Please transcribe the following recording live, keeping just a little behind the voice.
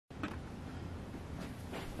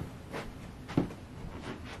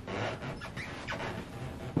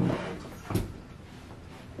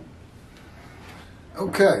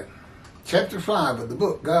Okay, chapter 5 of the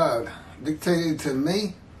book God dictated to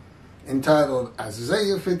me, entitled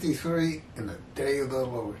Isaiah 53 in the Day of the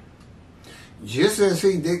Lord. Just as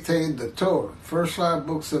he dictated the Torah, first 5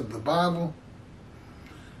 books of the Bible,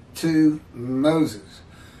 to Moses,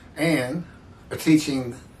 and a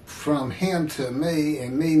teaching from him to me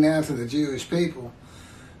and me now to the Jewish people,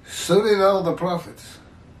 so did all the prophets.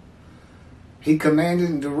 He commanded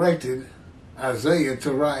and directed Isaiah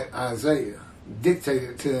to write Isaiah,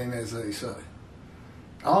 dictated to him, as they say.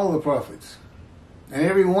 All the prophets. And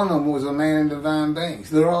every one of them was a man in divine beings.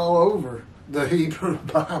 They're all over the Hebrew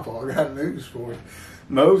Bible. I got news for you.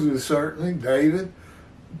 Moses, certainly. David.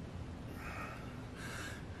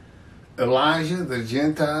 Elijah, the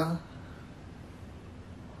Gentile.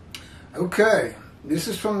 Okay. This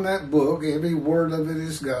is from that book. Every word of it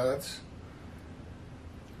is God's.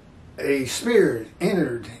 A spirit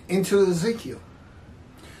entered into Ezekiel.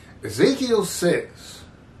 Ezekiel says,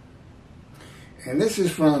 and this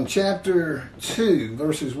is from chapter 2,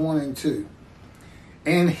 verses 1 and 2.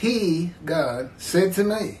 And he, God, said to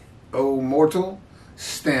me, O mortal,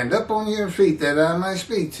 stand up on your feet that I may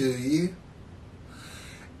speak to you.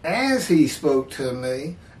 As he spoke to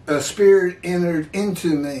me, a spirit entered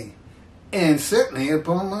into me and set me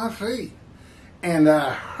upon my feet. And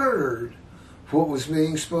I heard what was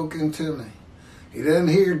being spoken to me. He doesn't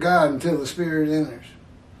hear God until the spirit enters.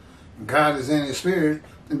 God is in his spirit,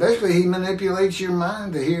 and basically he manipulates your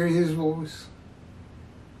mind to hear his voice.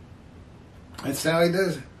 That's how he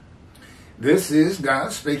does it. This is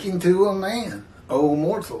God speaking to a man, O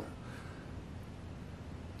mortal,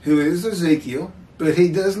 who is Ezekiel, but he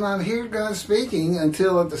does not hear God speaking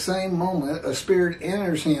until at the same moment a spirit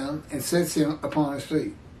enters him and sets him upon his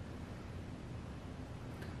feet.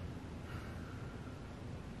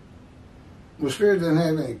 Well, spirit doesn't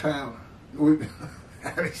have any power.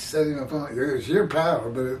 How did he set him upon it? It was your power,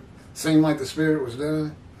 but it seemed like the Spirit was doing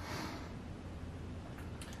it.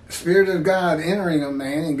 The Spirit of God entering a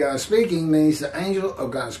man and God speaking means the angel of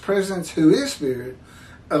God's presence, who is Spirit,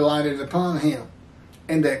 alighted upon him,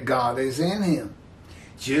 and that God is in him.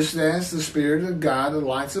 Just as the Spirit of God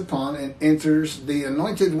alights upon and enters the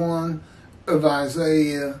anointed one of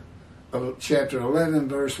Isaiah of chapter 11,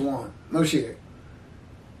 verse 1. Moshe.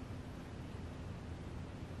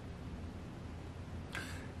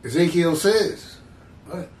 Ezekiel says,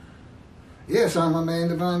 what? Yes, I'm a man of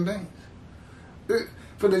divine beings.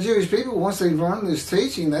 For the Jewish people, once they've learned this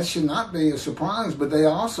teaching, that should not be a surprise, but they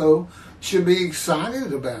also should be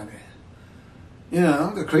excited about it. You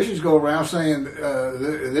know, the Christians go around saying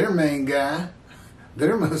their main guy,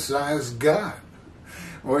 their Messiah is God.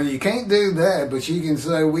 Well, you can't do that, but you can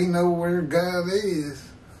say, we know where God is.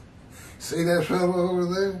 See that fellow over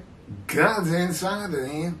there? God's inside of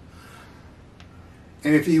him.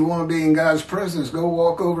 And if you want to be in God's presence, go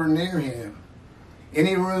walk over near him.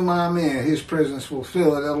 Any room I'm in, his presence will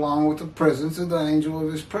fill it, along with the presence of the angel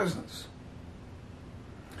of his presence.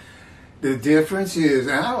 The difference is,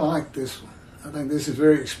 and I like this one, I think this is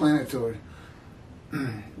very explanatory.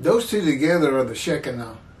 Those two together are the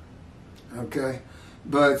Shekinah. Okay?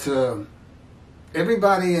 But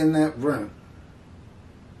everybody in that room,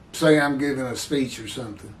 say I'm giving a speech or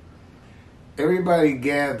something, everybody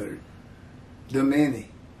gathered, the many,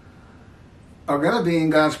 are going to be in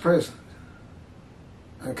God's presence.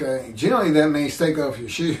 Okay? Generally that means take off your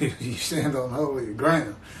shoes. You stand on holy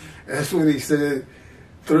ground. That's what he said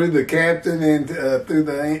through the captain and through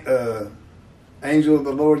the angel of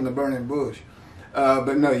the Lord in the burning bush.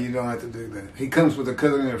 But no, you don't have to do that. He comes with a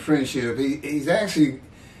covenant of friendship. He's generally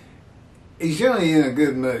in a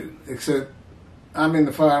good mood, except I'm in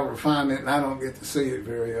the fire of refinement and I don't get to see it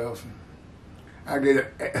very often. I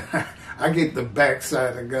get the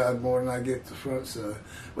backside of God more than I get the front side.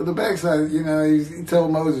 But the backside, you know, he told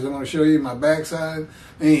Moses, I'm going to show you my backside.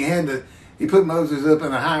 And he put Moses up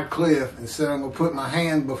in a high cliff and said, I'm going to put my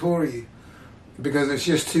hand before you because it's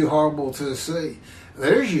just too horrible to see.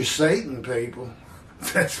 There's your Satan, people.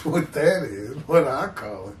 That's what that is, what I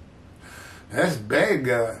call it. That's bad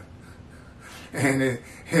God. And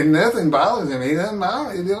nothing bothers him. It doesn't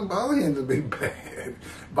bother him to be bad. It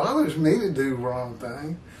bothers me to do wrong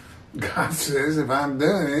things. God says if I'm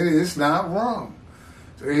doing it, it's not wrong.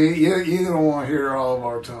 So you don't want to hear all of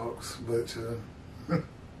our talks, but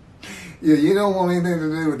yeah, you don't want anything to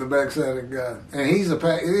do with the backside of God. And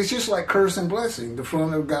it's just like curse and blessing. The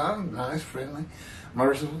front of God, nice, friendly,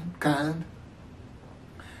 merciful, kind,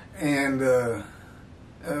 and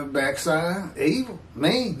backside, evil,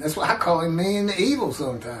 mean. That's why I call him mean and evil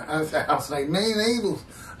sometimes. I'll say mean and evil.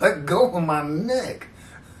 Let go of my neck.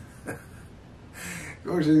 Of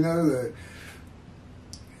course, you know that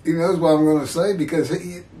He knows what I'm going to say because,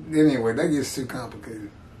 anyway, that gets too complicated.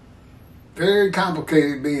 Very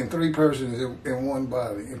complicated being three persons in one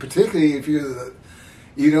body. And particularly if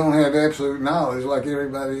you don't have absolute knowledge like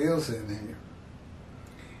everybody else in here.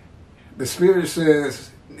 The Spirit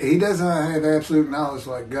says he does not have absolute knowledge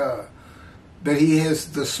like God, but he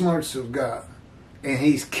has the smarts of God. And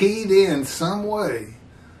he's keyed in some way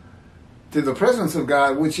to the presence of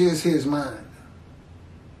God, which is his mind,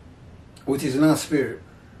 which is not spirit.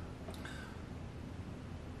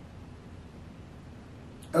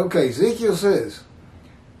 Okay, Ezekiel says,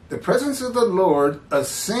 the presence of the Lord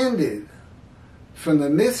ascended from the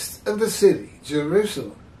midst of the city,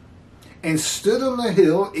 Jerusalem, and stood on the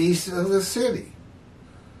hill east of the city.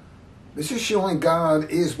 This is showing God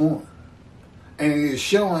is one. And it is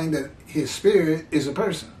showing that his spirit is a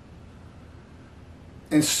person.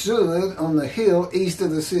 And stood on the hill east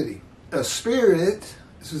of the city. A spirit,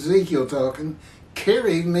 this is Ezekiel talking,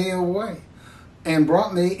 carried me away and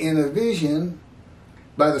brought me in a vision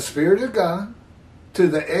by the Spirit of God to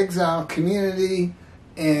the exile community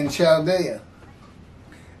in Chaldea.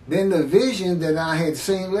 Then the vision that I had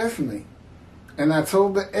seen left me, and I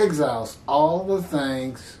told the exiles all the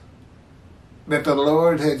things that the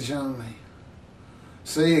Lord had shown me.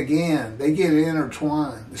 See, again, they get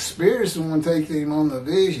intertwined. The Spirit's the one taking him on the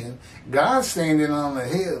vision. God's standing on the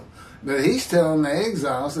hill, but he's telling the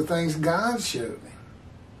exiles the things God showed him.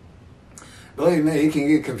 Believe me, it can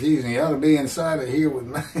get confusing. You ought to be inside of here with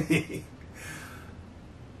me.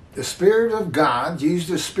 The Spirit of God used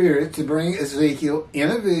the Spirit to bring Ezekiel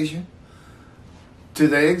in a vision to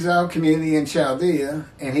the exile community in Chaldea,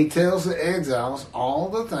 and he tells the exiles all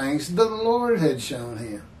the things the Lord had shown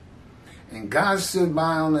him. And God stood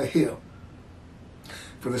by on the hill.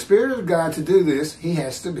 For the Spirit of God to do this, he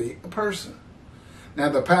has to be a person. Now,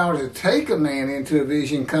 the power to take a man into a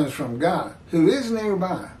vision comes from God, who is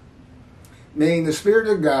nearby. Meaning the Spirit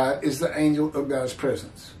of God is the angel of God's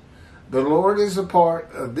presence. The Lord is a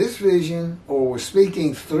part of this vision, or was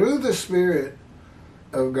speaking through the Spirit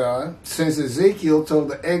of God, since Ezekiel told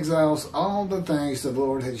the exiles all the things the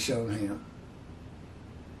Lord had shown him.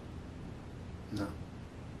 No.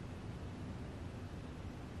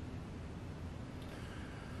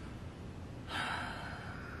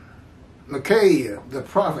 Micaiah, the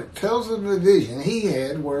prophet, tells of the vision he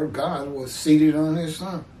had where God was seated on his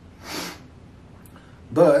throne.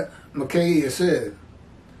 But Micaiah said,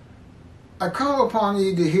 I call upon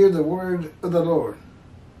you to hear the word of the Lord.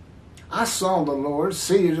 I saw the Lord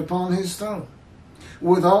seated upon his throne,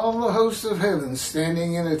 with all the hosts of heaven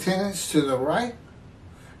standing in attendance to the right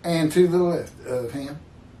and to the left of him.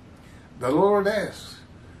 The Lord asks,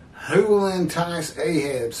 who will entice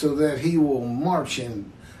Ahab so that he will march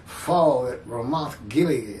and fall at Ramoth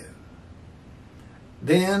Gilead?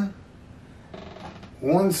 Then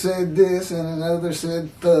one said this and another said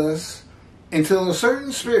thus, until a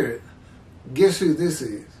certain spirit, guess who this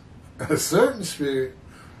is? A certain spirit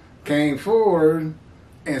came forward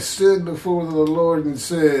and stood before the Lord and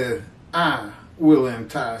said, I will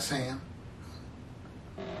entice him.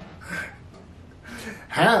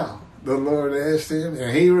 How? The Lord asked him,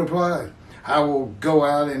 and he replied, I will go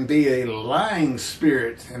out and be a lying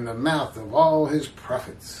spirit in the mouth of all his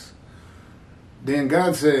prophets. Then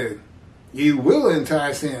God said, you will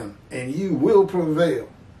entice him, and you will prevail.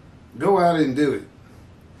 Go out and do it.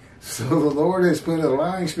 So the Lord has put a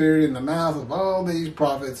lying spirit in the mouth of all these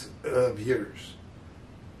prophets of yours.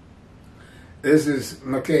 This is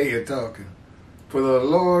Micaiah talking. For the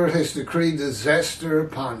Lord has decreed disaster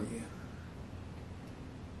upon you.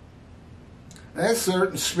 That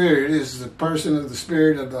certain spirit is the person of the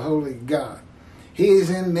Spirit of the Holy God. He is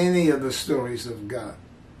in many of the stories of God.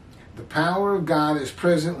 The power of God is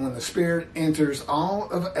present when the Spirit enters all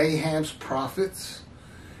of Ahab's prophets,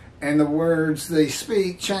 and the words they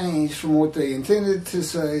speak change from what they intended to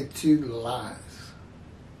say to lies.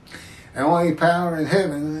 The only power in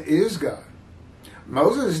heaven is God.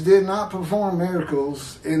 Moses did not perform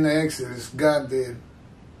miracles in the Exodus. God did.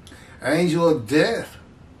 An angel of death,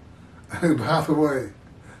 who, by the way,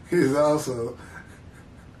 is also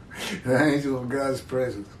the angel of God's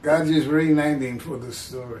presence. God just renamed him for this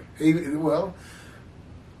story. The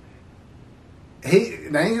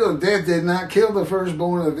angel of death did not kill the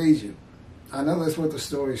firstborn of Egypt. I know that's what the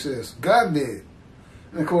story says. God did.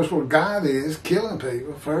 And of course, where God is killing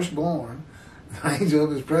people, firstborn, the angel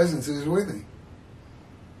of his presence is with him.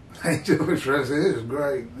 The angel of his presence is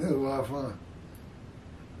great. It was a lot of fun.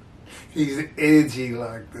 He's edgy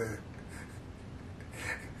like that.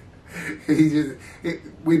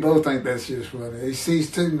 We both think that's just funny. He's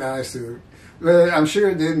too nice to her. But I'm sure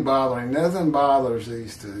it didn't bother him. Nothing bothers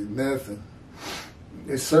these two. Nothing.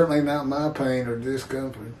 It's certainly not my pain or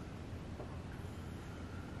discomfort.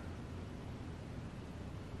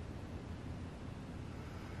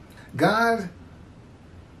 God,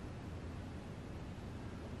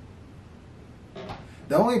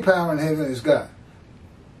 the only power in heaven is God.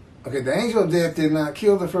 Okay, the angel of death did not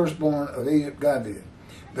kill the firstborn of Egypt. God did.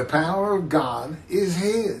 The power of God is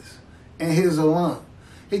his and his alone.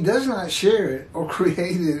 He does not share it or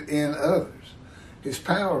create it in others. His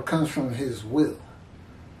power comes from his will.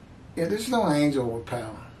 Yeah, there's no angel with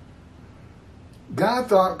power. God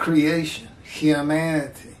thought creation,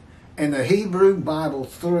 humanity, and the Hebrew Bible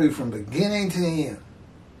through from beginning to end.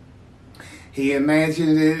 He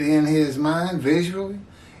imagined it in his mind visually,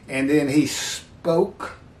 and then he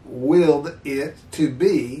willed it to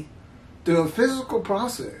be through a physical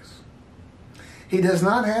process. He does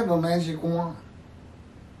not have a magic wand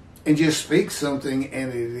and just speak something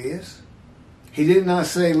and it is. He did not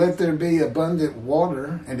say, let there be abundant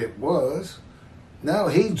water, and it was. No,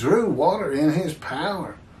 he drew water in his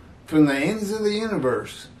power from the ends of the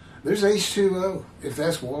universe. There's H2O, if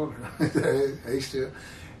that's water. H2O.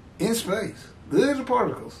 In space. Little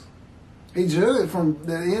particles. He drew it from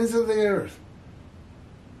the ends of the earth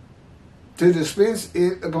to dispense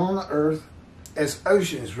it upon the earth as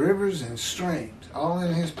oceans, rivers, and streams, all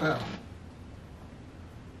in his power.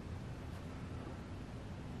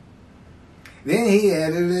 Then he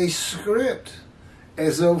added a script,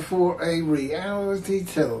 as though for a reality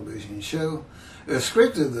television show, a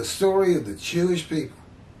script of the story of the Jewish people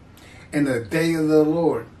and the day of the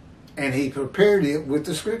Lord, and he prepared it with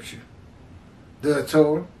the scripture. The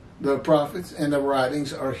Torah, the prophets, and the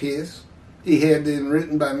writings are his. He had them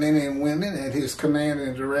written by men and women at his command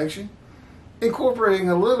and direction, incorporating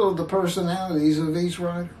a little of the personalities of each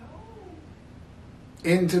writer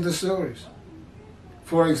into the stories.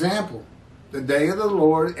 For example, the day of the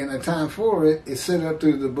Lord and the time for it is set up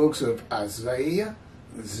through the books of Isaiah,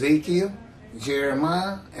 Ezekiel,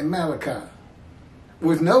 Jeremiah, and Malachi,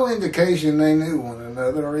 with no indication they knew one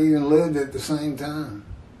another or even lived at the same time.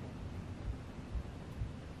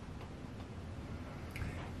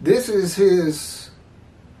 This is his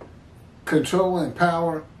control and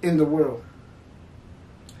power in the world.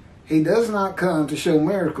 He does not come to show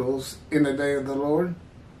miracles in the day of the Lord,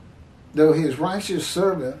 though his righteous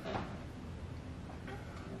servant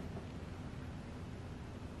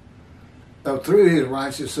through his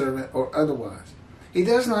righteous servant or otherwise. He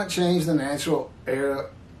does not change the natural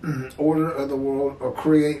order of the world or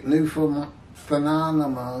create new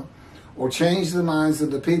phenomena or change the minds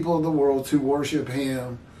of the people of the world to worship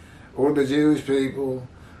him or the Jewish people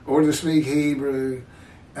or to speak Hebrew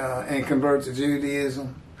and convert to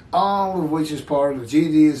Judaism, all of which is part of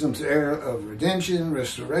Judaism's era of redemption,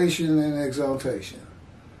 restoration, and exaltation.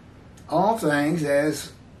 All things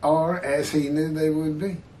as he knew they would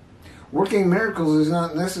be. Working miracles is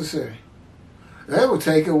not necessary. That would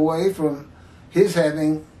take away from his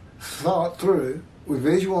having thought through, with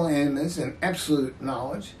visual image and absolute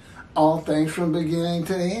knowledge, all things from beginning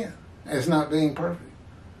to end, as not being perfect.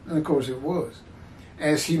 And of course it was.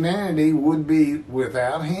 As humanity would be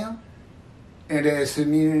without him, and as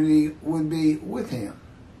humanity would be with him.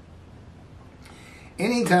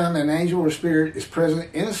 Anytime an angel or spirit is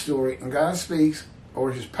present in a story and God speaks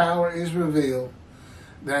or his power is revealed,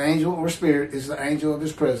 the angel or spirit is the angel of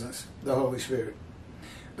his presence, the Holy Spirit.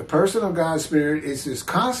 The person of God's Spirit is his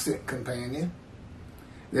constant companion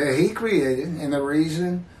that he created, and the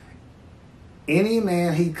reason any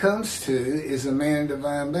man he comes to is a man of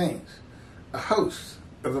divine beings, a host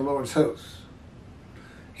of the Lord's hosts.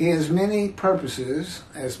 He has many purposes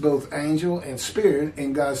as both angel and spirit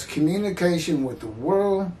in God's communication with the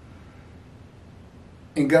world,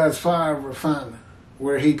 in God's fire of refinement,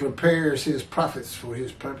 where he prepares his prophets for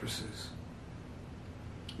his purposes.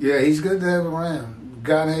 Yeah, he's good to have around.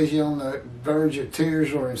 God has you on the verge of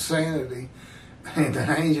tears or insanity, and an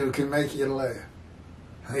angel can make you laugh.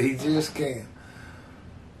 He just can.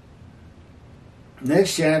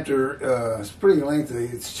 Next chapter is pretty lengthy.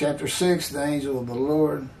 It's chapter 6, the angel of the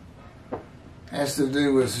Lord. Has to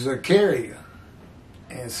do with Zechariah.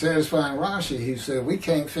 And satisfying Rashi, he said, we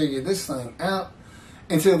can't figure this thing out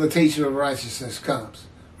until the teacher of righteousness comes.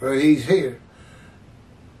 Well, he's here.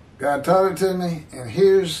 God taught it to me, and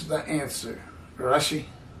here's the answer. Rashi.